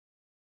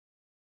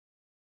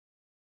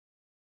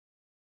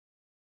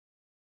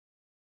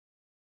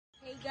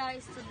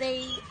Guys,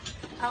 today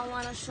I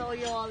want to show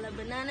you all a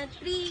banana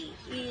tree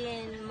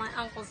in my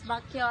uncle's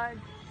backyard.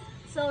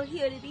 So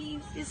here it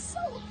is. It's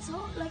so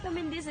tall. Like, I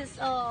mean, this is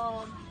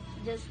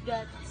just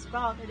got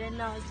sprouted and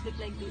now it's look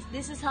like this.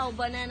 This is how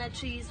banana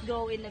trees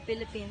go in the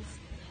Philippines.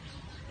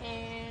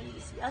 And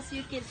as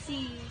you can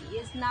see,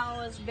 it's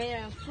now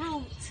bearing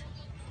fruit.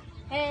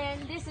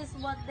 And this is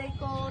what they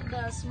call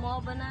the small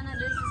banana.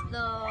 This is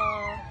the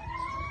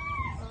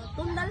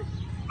tundal.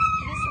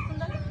 This is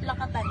tundal,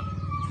 lakatan.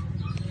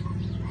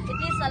 It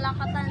is a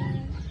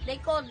lakatan. They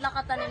call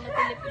lakatan in the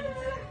Philippines.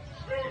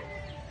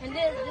 And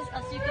this,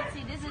 as you can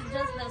see, this is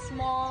just a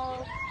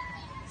small,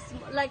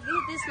 like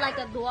it is like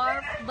a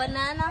dwarf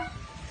banana.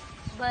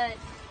 But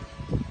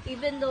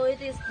even though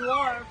it is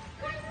dwarf,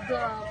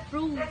 the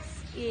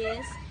fruits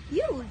is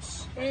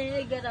huge and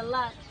they get a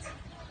lot.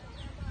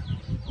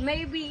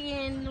 Maybe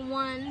in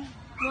one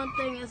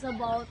thing is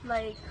about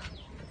like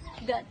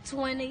got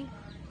 20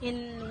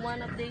 in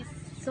one of these.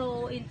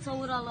 So in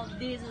total of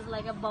these is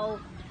like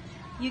about,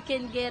 you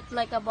can get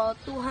like about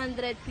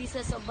 200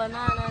 pieces of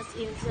bananas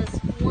in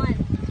just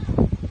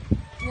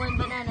one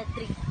banana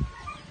tree.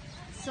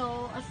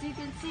 So as you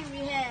can see,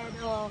 we had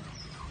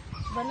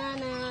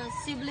banana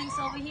siblings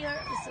over here.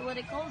 Is what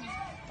they called,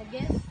 I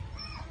guess.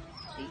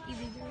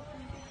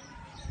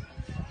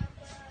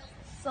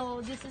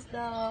 So this is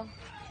the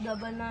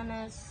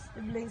banana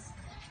siblings,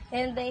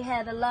 and they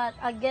had a lot.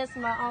 I guess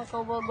my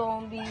uncle will go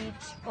on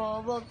beach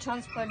or will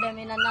transfer them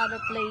in another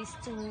place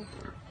to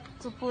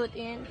put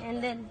in.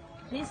 And then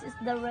this is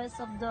the rest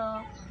of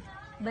the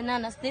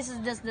bananas. This is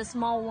just the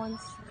small ones.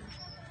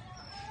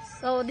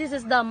 So this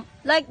is the,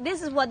 like,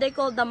 this is what they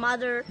call the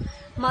mother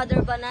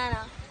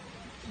banana,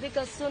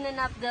 because soon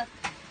enough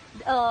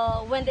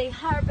when they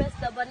harvest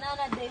the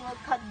banana, they will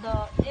cut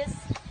this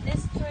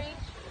tree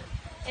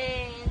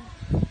and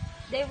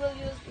they will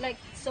use like,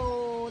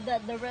 so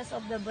that the rest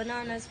of the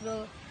bananas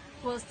will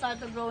start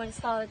to grow and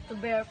start to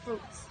bear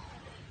fruits.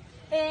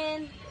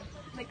 And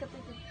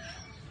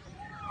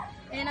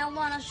I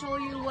want to show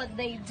you what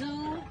they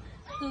do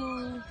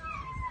to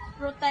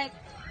protect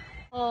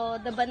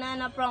the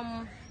banana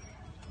from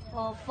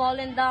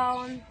falling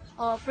down,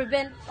 or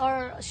prevent,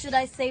 or should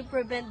I say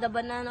prevent the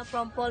banana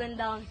from falling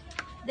down.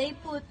 They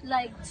put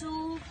like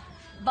two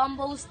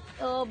bamboo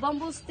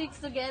sticks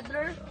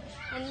together,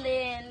 and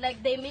then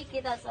like they make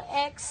it as an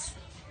X,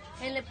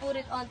 and they put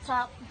it on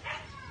top.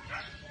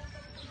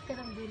 They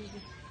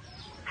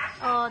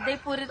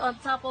put it on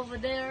top over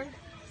there,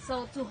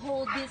 so to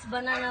hold this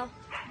banana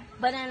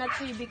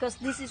tree, because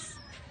this is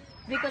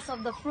because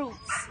of the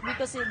fruits,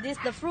 because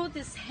the fruit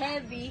is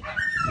heavy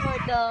for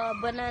the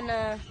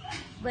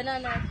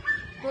banana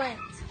plant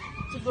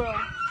to grow.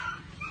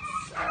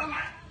 So,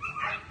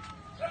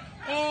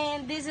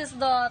 and this is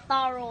the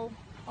taro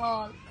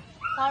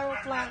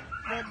plant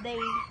that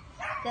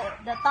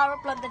the taro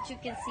plant that you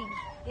can see.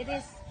 It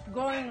is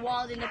growing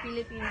wild in the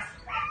Philippines.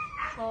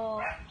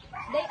 So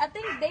I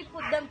think they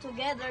put them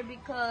together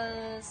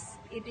because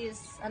it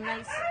is a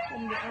nice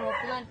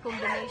plant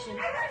combination.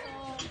 So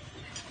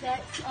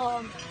that's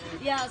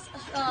yes,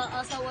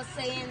 as I was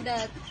saying,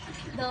 that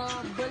the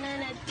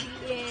banana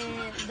tree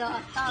and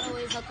the taro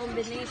is a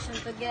combination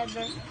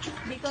together,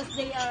 because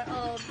they are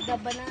the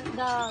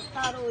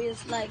taro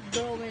is like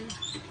growing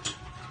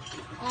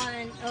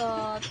on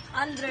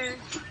under,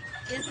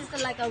 this is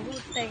like a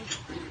root thing,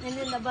 and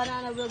then the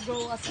banana will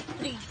grow as a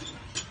tree.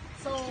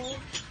 So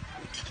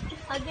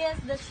I guess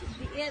that should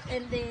be it.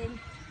 And then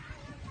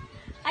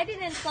I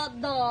didn't thought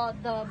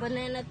the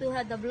banana to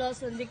have the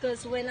blossom,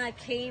 because when I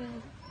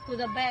came to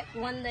the back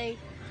one day,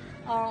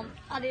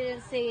 I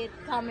didn't see it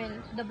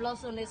coming. The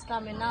blossom is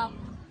coming up.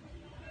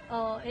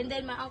 And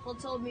then my uncle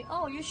told me,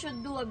 "Oh, you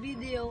should do a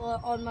video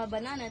on my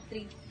banana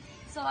tree."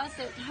 So I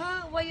said,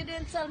 "Huh? Why you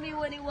didn't tell me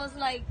when it was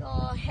like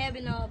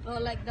having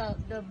like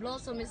the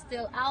blossom is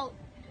still out,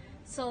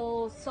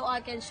 so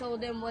I can show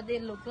them what they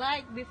look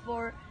like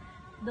before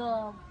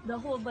the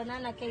whole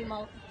banana came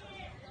out."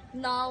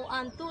 Now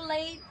I'm too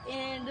late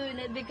in doing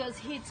it, because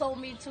he told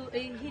me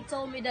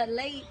that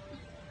late,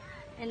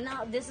 and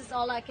now this is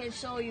all I can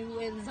show you.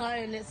 And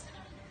Zion is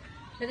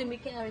letting me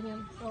carry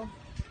him,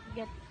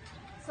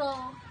 so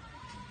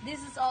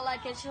this is all I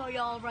can show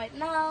y'all right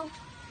now.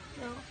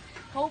 So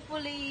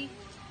hopefully,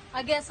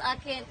 I guess I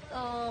can't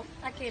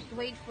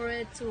wait for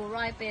it to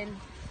ripen,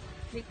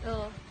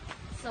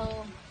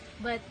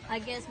 but I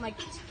guess my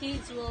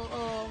kids will,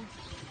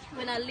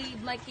 when I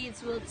leave, my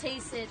kids will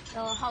taste it.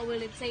 How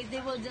will it taste?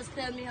 They will just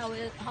tell me how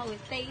it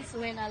tastes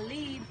when I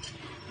leave,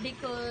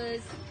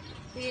 because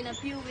in a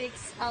few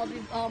weeks I'll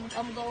be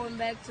I'm going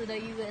back to the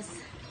US.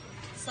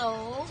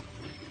 So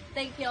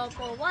thank y'all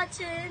for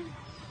watching,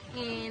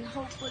 and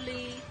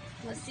hopefully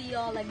we'll see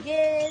y'all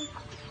again,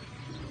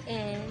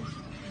 and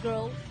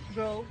grow.